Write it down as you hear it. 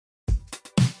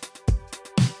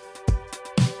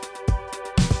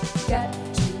Get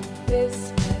to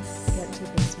business. Get to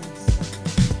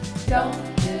business.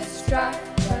 Don't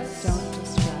distract us. Don't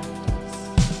distract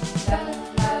us.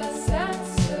 Beth has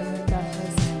answered.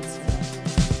 Beth has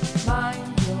answered.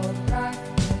 Mind your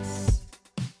practice.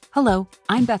 Hello,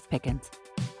 I'm Beth Pickens.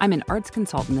 I'm an arts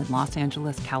consultant in Los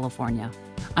Angeles, California.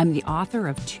 I'm the author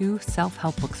of 2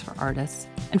 self-help books for artists,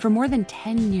 and for more than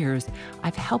 10 years,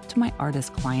 I've helped my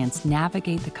artist clients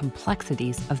navigate the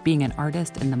complexities of being an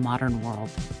artist in the modern world.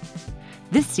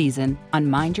 This season, on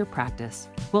Mind Your Practice,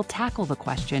 we'll tackle the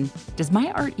question, does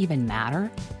my art even matter?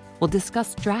 We'll discuss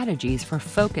strategies for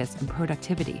focus and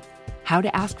productivity, how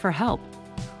to ask for help,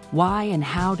 why and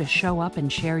how to show up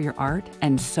and share your art,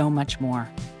 and so much more.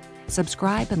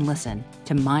 Subscribe and listen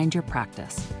to Mind Your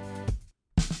Practice.